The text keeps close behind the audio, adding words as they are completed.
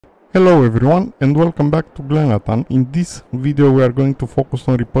Hello everyone and welcome back to Glenleathann. In this video we are going to focus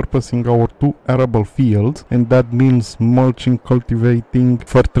on repurposing our two arable fields, and that means mulching, cultivating,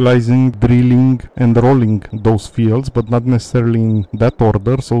 fertilizing, drilling and rolling those fields, but not necessarily in that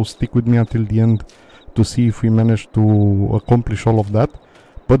order, so stick with me until the end to see if we manage to accomplish all of that.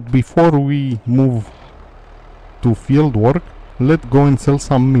 But before we move to field work, let's go and sell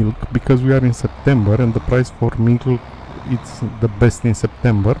some milk, because we are in September and the price for milk it's the best in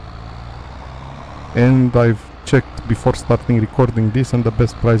September. And I've checked before starting recording this, and the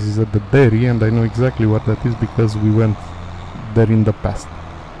best price is at the dairy, and I know exactly where that is because we went there in the past.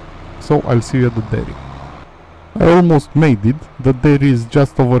 So I'll see you at the dairy. I almost made it. The dairy is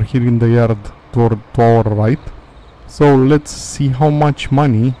just over here in the yard to our right. So let's see how much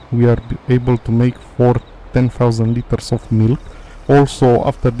money we are able to make for 10,000 liters of milk. Also,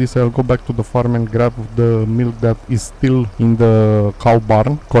 after this I'll go back to the farm and grab the milk that is still in the cow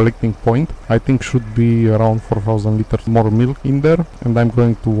barn collecting point. I think should be around 4,000 liters more milk in there, and I'm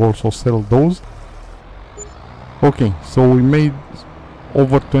going to also sell those. Okay, so we made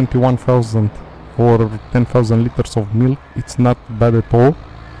over 21,000 for 10,000 liters of milk. It's not bad at all.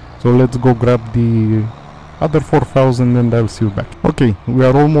 So let's go grab the other 4,000 and I'll see you back. Okay, we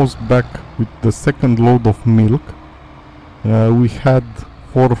are almost back with the second load of milk. We had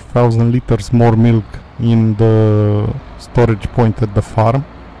 4,000 liters more milk in the storage point at the farm,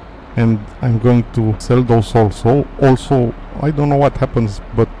 and I'm going to sell those also. Also, I don't know what happens,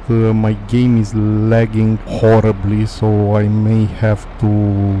 but my game is lagging horribly, so I may have to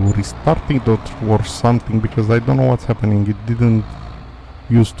restart it or something, because I don't know what's happening. It didn't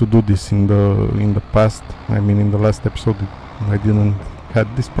used to do this in the past. I mean, in the last episode I didn't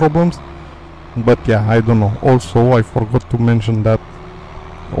had these problems. But yeah, I don't know. Also, I forgot to mention that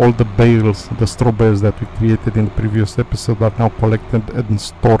all the bales, the straw bales that we created in the previous episode, are now collected and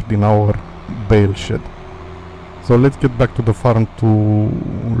stored in our bale shed. So let's get back to the farm to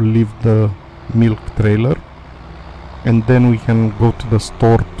leave the milk trailer, and then we can go to the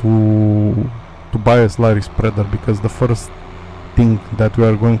store to buy a slurry spreader, because the first thing that we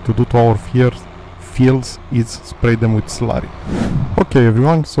are going to do to our fields is spray them with slurry. Okay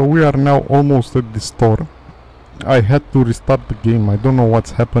everyone, so we are now almost at the store. I had to restart the game. I don't know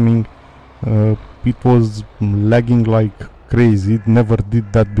what's happening. It was lagging like crazy. It never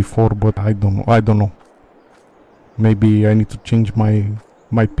did that before, but I don't know. Maybe I need to change my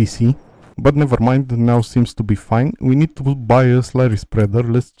PC. But never mind, now seems to be fine. We need to buy a slurry spreader.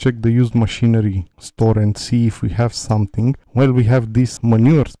 Let's check the used machinery store and see if we have something. Well, we have this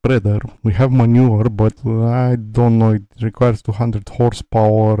manure spreader. We have manure, but I don't know, it requires 200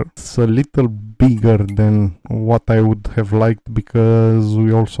 horsepower. It's a little bigger than what I would have liked, because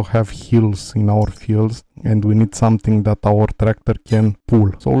we also have hills in our fields and we need something that our tractor can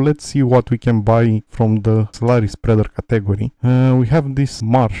pull. So let's see what we can buy from the slurry spreader category. We have this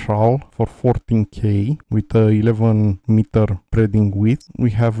Marshall for 14k with a 11 meter spreading width.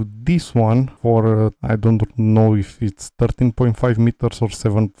 We have this one for I don't know if it's 13.5 meters or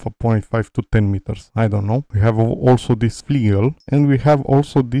 7.5 to 10 meters. I don't know. We have also this Flegel, and we have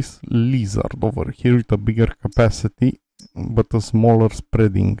also this Lizard over here with a bigger capacity but a smaller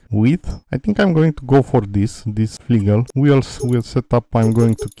spreading width. I think I'm going to go for this Flegel. Wheels will set up, I'm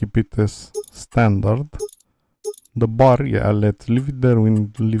going to keep it as standard. The bar, yeah, let's leave it there. We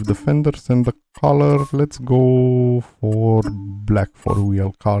need to leave the fenders, and the color, let's go for black for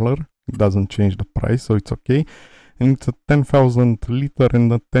wheel color. It doesn't change the price, so it's okay. And it's a 10,000 liter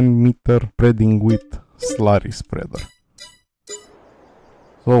and a 10 meter spreading width slurry spreader.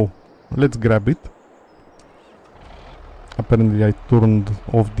 So let's grab it. Apparently I turned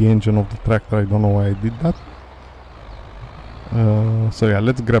off the engine of the tractor. I don't know why I did that. So yeah,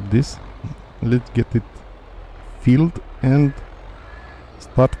 let's grab this. Let's get it filled and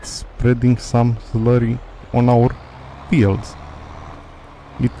start spreading some slurry on our fields.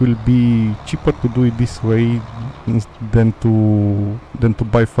 It will be cheaper to do it this way than to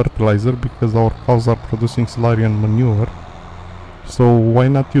buy fertilizer, because our cows are producing slurry and manure. So why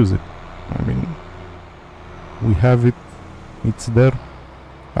not use it? I mean, we have it. It's there.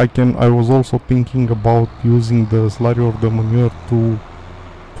 I was also thinking about using the slurry or the manure to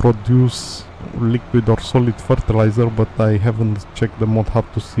produce liquid or solid fertilizer, but I haven't checked the mod hub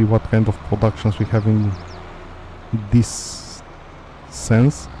to see what kind of productions we have in this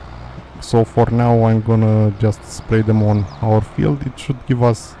sense. So for now I'm gonna just spray them on our field. It should give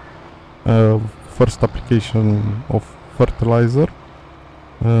us first application of fertilizer.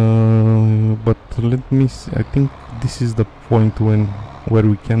 But let me see. I think this is the point where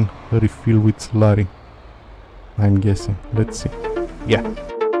we can refill with slurry, I'm guessing. Let's see. Yeah.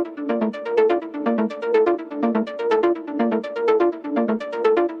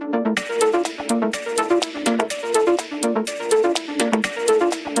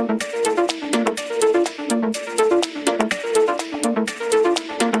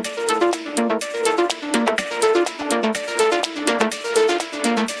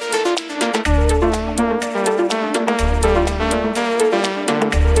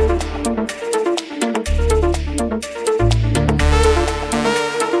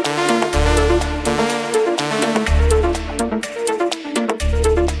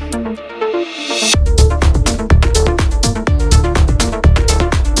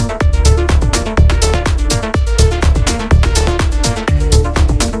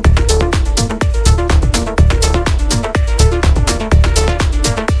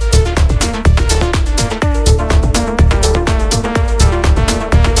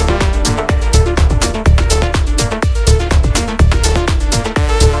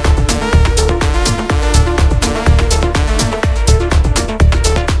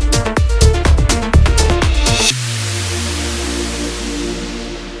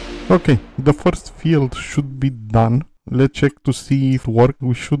 Okay, the first field should be done. Let's check to see if it works.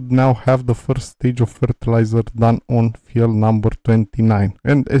 We should now have the first stage of fertilizer done on field number 29.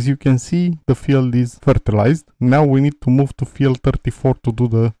 And as you can see, the field is fertilized. Now we need to move to field 34 to do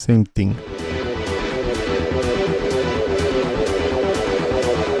the same thing.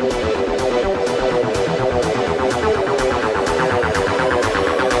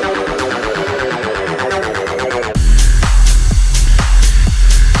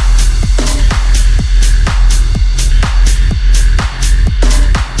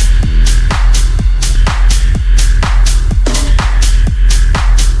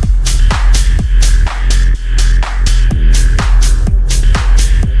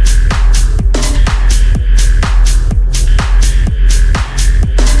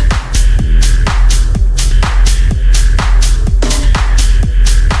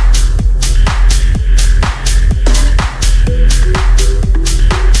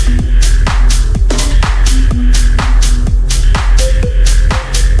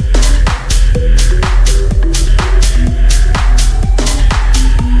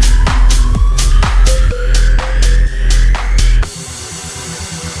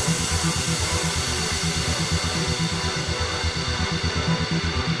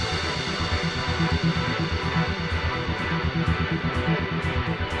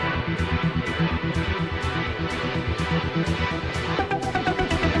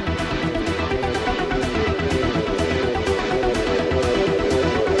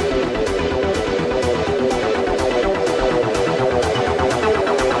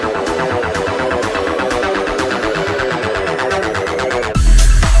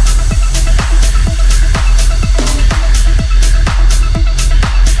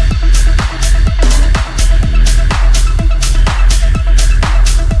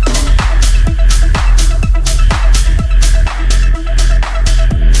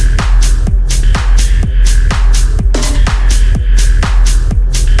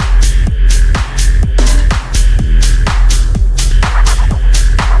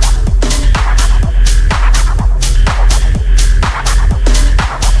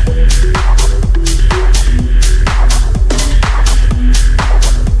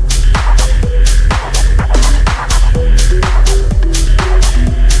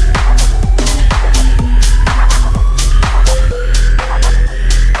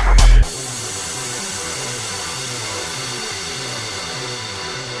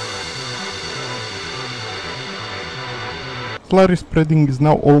 Slurry spreading is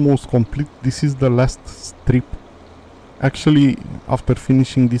now almost complete. This is the last strip. Actually, after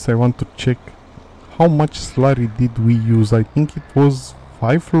finishing this, I want to check how much slurry did we use. I think it was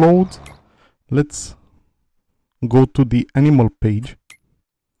 5 loads. Let's go to the animal page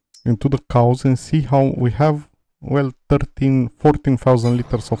and to the cows and see how we have, well, 14,000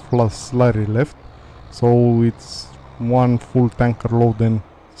 liters of slurry left. So it's one full tanker load and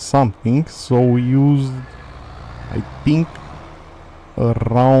something. So we used, I think,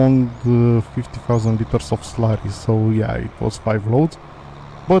 around 50,000 liters of slurry. So yeah, it was 5 loads,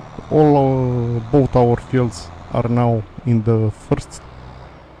 but both our fields are now in the first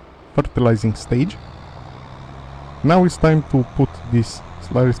fertilizing stage. Now it's time to put this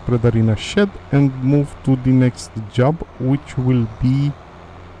slurry spreader in a shed and move to the next job, which will be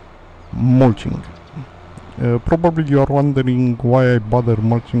mulching. Probably you are wondering why I bother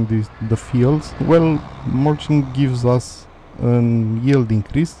mulching the fields. Well, mulching gives us an yield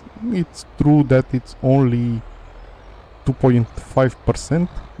increase. It's true that it's only 2.5%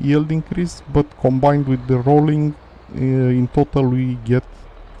 yield increase, but combined with the rolling, in total we get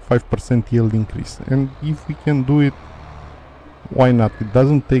 5% yield increase. And if we can do it, why not? It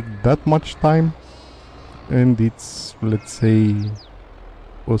doesn't take that much time, and it's, let's say,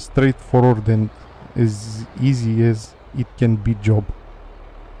 a straightforward and as easy as it can be job.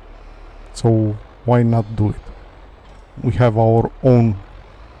 So why not do it? We have our own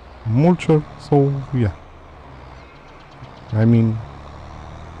mulcher, so yeah, I mean,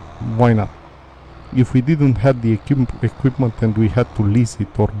 why not? If we didn't have the equipment and we had to lease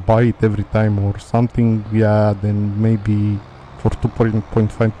it or buy it every time or something, yeah, then maybe for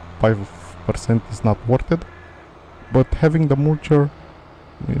 2.5% is not worth it. But having the mulcher,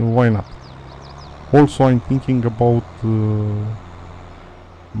 why not? Also, I'm thinking about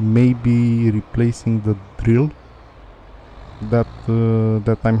maybe replacing the drill that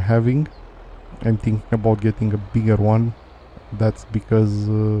I'm having. I'm thinking about getting a bigger one. That's because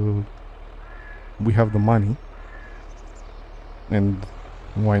we have the money, and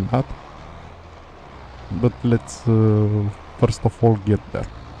why not? But let's first of all get there.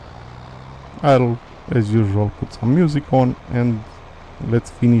 I'll, as usual, put some music on and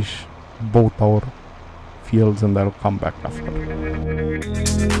let's finish both our fields and I'll come back after.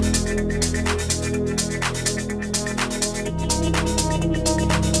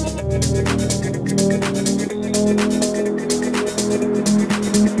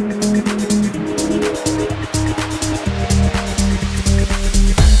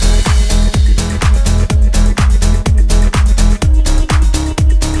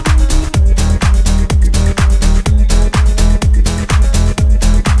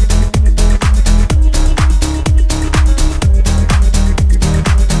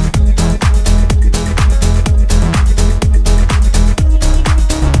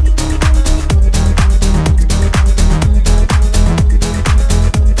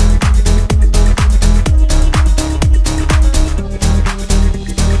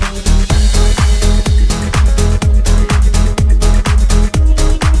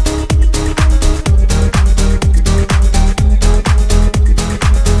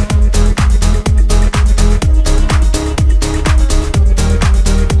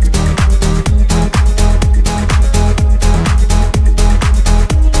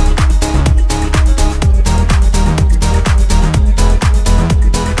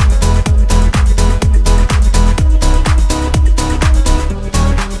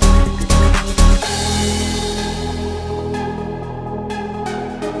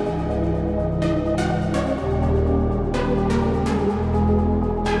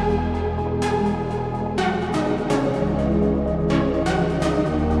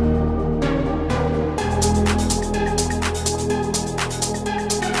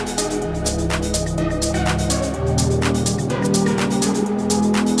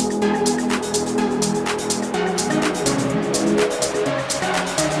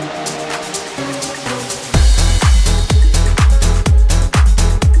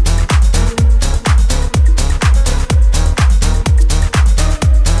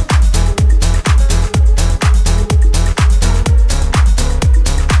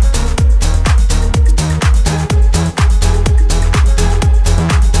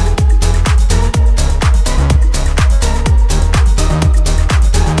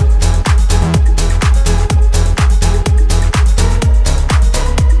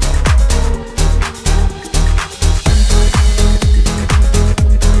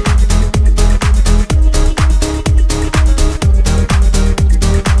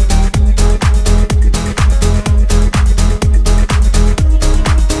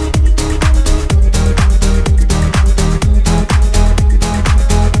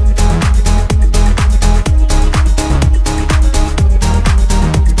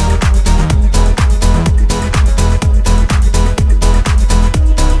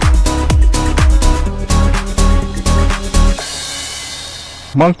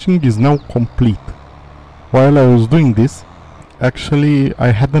 Mulching is now complete. While I was doing this, actually I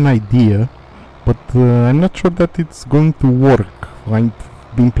had an idea, but I'm not sure that it's going to work. I've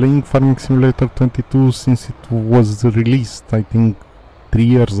been playing Farming Simulator 22 since it was released, I think 3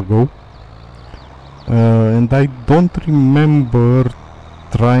 years ago, and I don't remember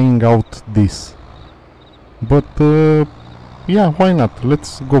trying out this, but yeah, why not?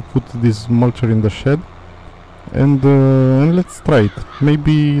 Let's go put this mulcher in the shed and let's try it.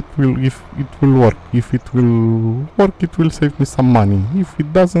 Maybe it will, if it will work. If it will work, it will save me some money. If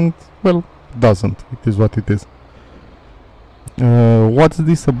it doesn't, well, it doesn't. It is what it is. What's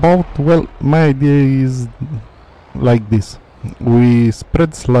this about? Well, my idea is like this. We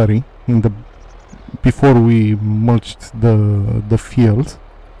spread slurry in the before we mulched the fields.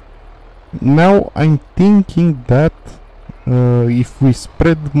 Now I'm thinking that if we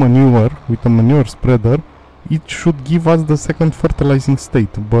spread manure with a manure spreader, it should give us the second fertilizing state,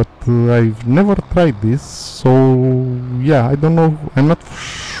 but I've never tried this, so yeah, I don't know, I'm not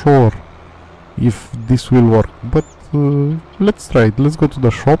sure if this will work, but let's try it. Let's go to the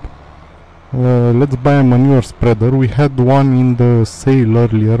shop, let's buy a manure spreader. We had one in the sale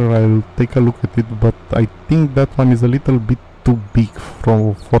earlier, I'll take a look at it, but I think that one is a little bit too big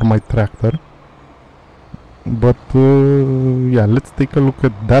for my tractor. But yeah, let's take a look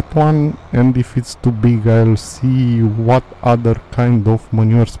at that one, and if it's too big I'll see what other kind of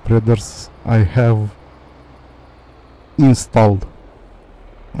manure spreaders I have installed.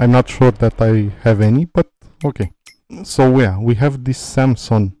 I'm not sure that I have any, but okay. So yeah, we have this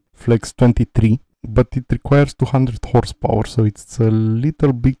Samson Flex 23, but it requires 200 horsepower, so it's a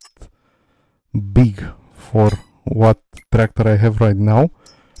little bit big for what tractor I have right now.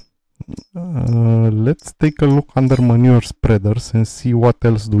 Let's take a look under manure spreaders and see what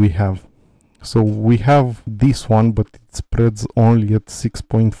else do we have. So we have this one, but it spreads only at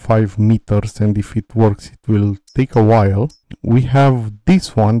 6.5 meters, and if it works, it will take a while. We have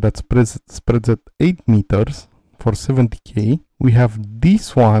this one that spreads at 8 meters for 70k. We have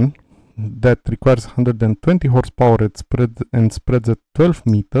this one that requires 120 horsepower and spreads at 12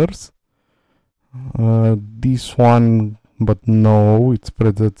 meters. This one, but no, it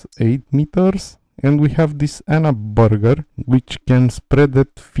spreads at 8 meters. And we have this Anna Burger, which can spread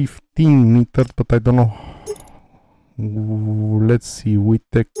at 15 meters, but I don't know. Let's see, with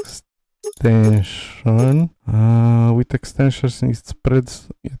extension. With extensions, it spreads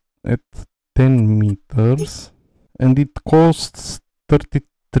at 10 meters. And it costs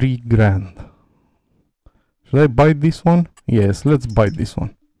 33 grand. Should I buy this one? Yes, let's buy this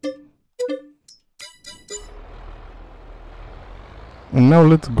one. And now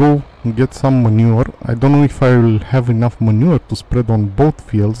let's go get some manure. I don't know if I will have enough manure to spread on both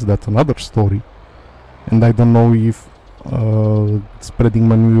fields. That's another story. And I don't know if spreading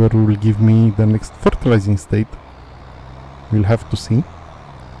manure will give me the next fertilizing state. We'll have to see.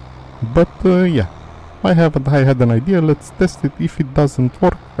 But yeah, I had an idea. Let's test it. If it doesn't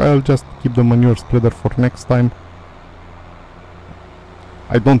work, I'll just keep the manure spreader for next time.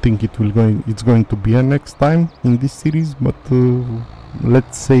 I don't think it's going to be a next time in this series, but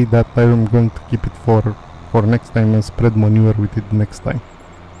let's say that I am going to keep it for next time and spread manure with it next time.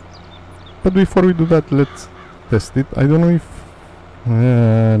 But before we do that, let's test it. I don't know if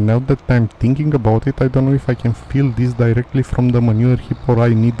now that I'm thinking about it, I don't know if I can fill this directly from the manure heap or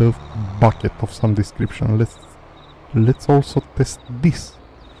I need a bucket of some description. Let's also test this.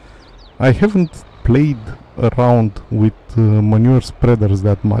 I haven't played around with manure spreaders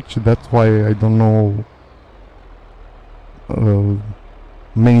that much. That's why I don't know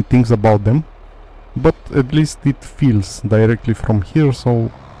many things about them, but at least it fills directly from here, so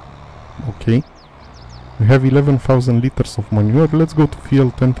okay. We have 11,000 liters of manure. Let's go to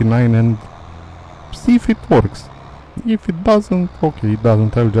field 29 and see if it works. If it doesn't, okay, it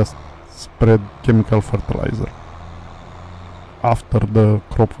doesn't, I'll just spread chemical fertilizer after the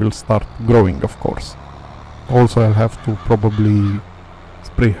crop will start growing, of course. Also, I'll have to probably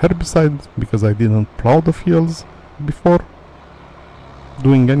spray herbicides because I didn't plow the fields before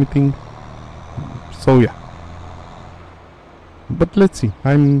doing anything. So yeah. But let's see.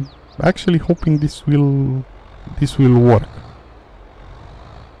 I'm actually hoping this will work.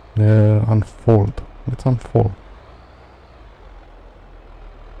 Unfold. Let's unfold.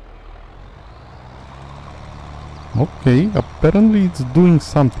 Okay, apparently it's doing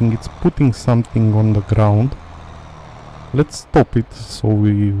something. It's putting something on the ground. Let's stop it so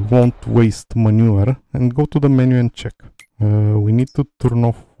we won't waste manure and go to the menu and check. We need to turn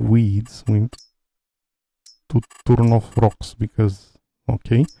off weeds. We need to turn off rocks because...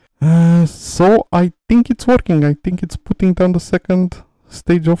 okay. So I think it's working. I think it's putting down the second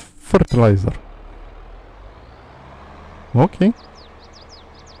stage of fertilizer. Okay.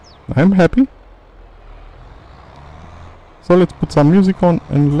 I'm happy. So let's put some music on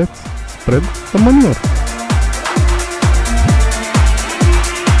and let's spread the manure.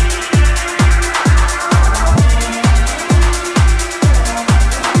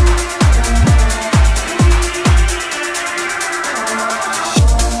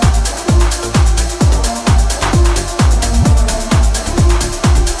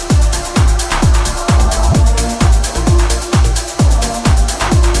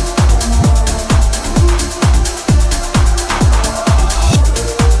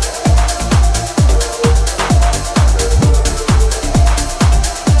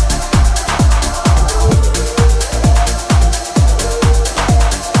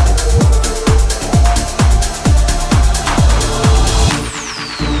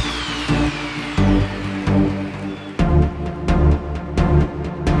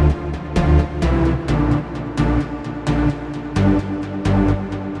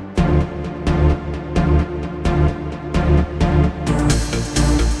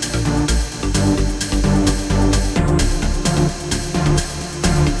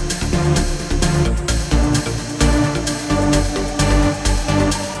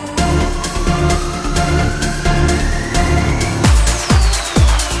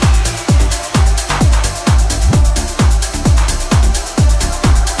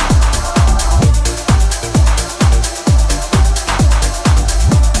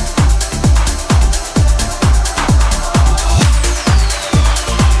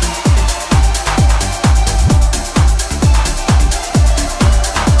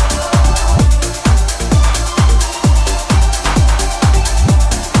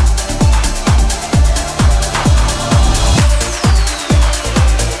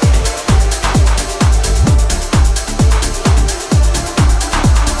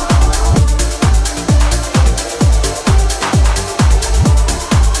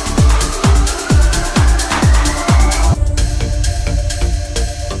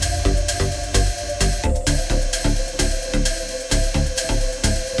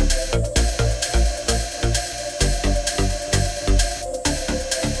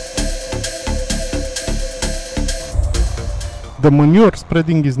 The manure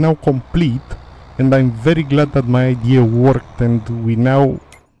spreading is now complete, and I'm very glad that my idea worked, and we now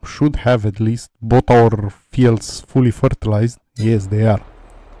should have at least both our fields fully fertilized. Yes, they are.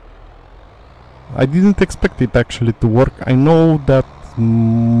 I didn't expect it actually to work. I know that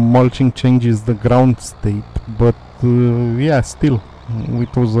mulching changes the ground state, but yeah, still,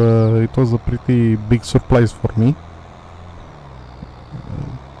 it was a pretty big surprise for me.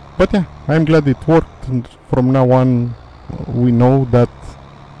 But yeah, I'm glad it worked, and from now on we know that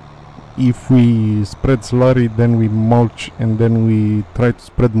if we spread slurry, then we mulch, and then we try to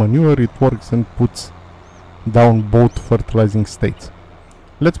spread manure, it works and puts down both fertilizing states.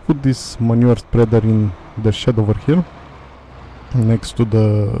 Let's put this manure spreader in the shed over here next to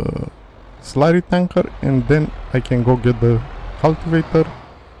the slurry tanker, and then I can go get the cultivator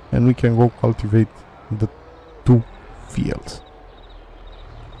and we can go cultivate the 2 fields.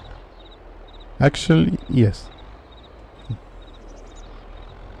 Actually, yes.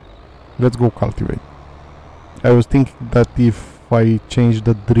 Let's go cultivate. I was thinking that if I change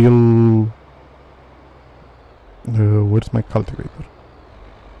the drill... where's my cultivator?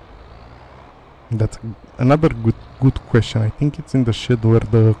 That's another good question. I think it's in the shed where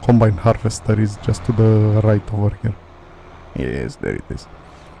the combine harvester is, just to the right over here. Yes, there it is.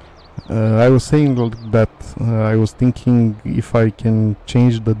 I was saying that I was thinking if I can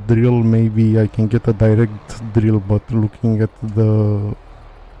change the drill, maybe I can get a direct drill, but looking at the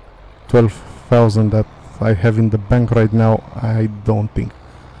 12,000 that I have in the bank right now, I don't think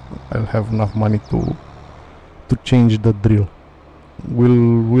I'll have enough money to change the drill.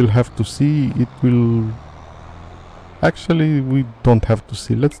 We'll have to see. It will... Actually, we don't have to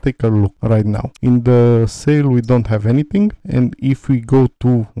see. Let's take a look right now. In the sale we don't have anything, and if we go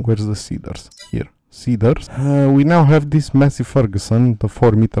to... where's the seeders? Here. Seeders. We now have this Massey Ferguson, the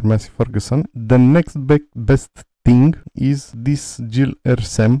 4-meter Massey Ferguson. The next best thing is this Jill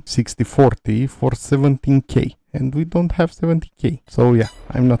RSM 6040 for 17k, and we don't have 70k. So yeah,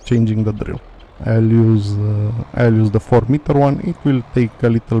 I'm not changing the drill. I'll use the 4-meter one. It will take a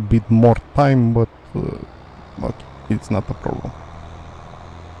little bit more time, but okay, it's not a problem.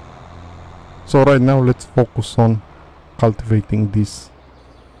 So right now let's focus on cultivating these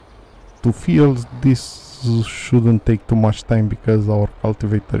 2 fields. This shouldn't take too much time because our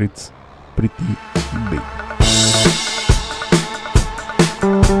cultivator is pretty big.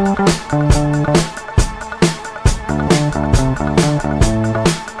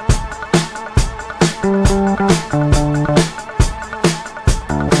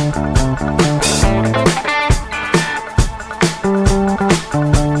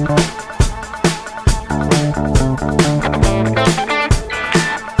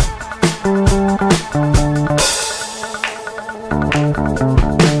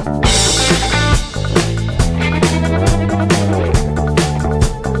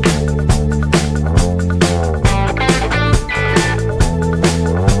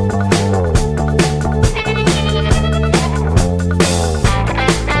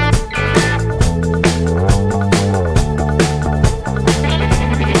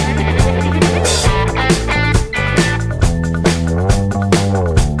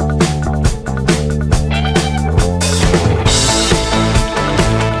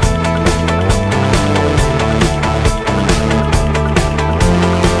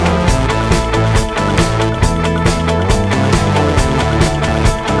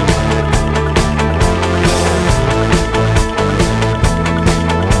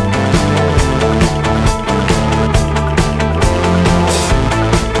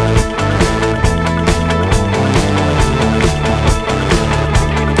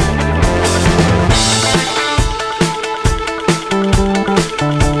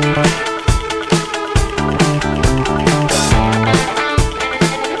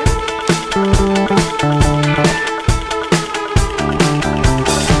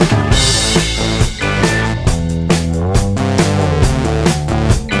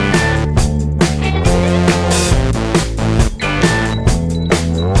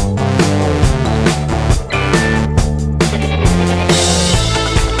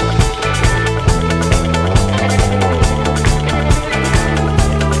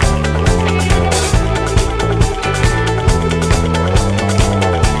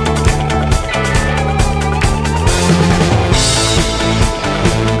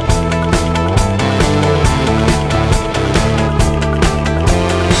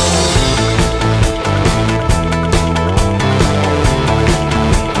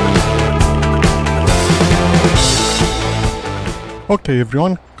 Okay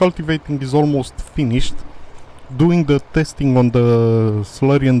everyone, cultivating is almost finished. Doing the testing on the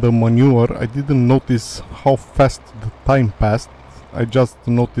slurry and the manure, I didn't notice how fast the time passed. I just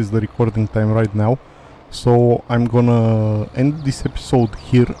noticed the recording time right now. So I'm gonna end this episode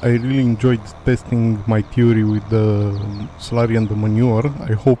here. I really enjoyed testing my theory with the slurry and the manure.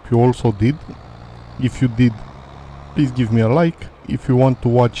 I hope you also did. If you did, please give me a like. If you want to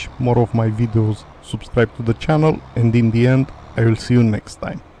watch more of my videos, subscribe to the channel, and in the end, I will see you next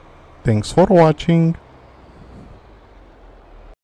time. Thanks for watching.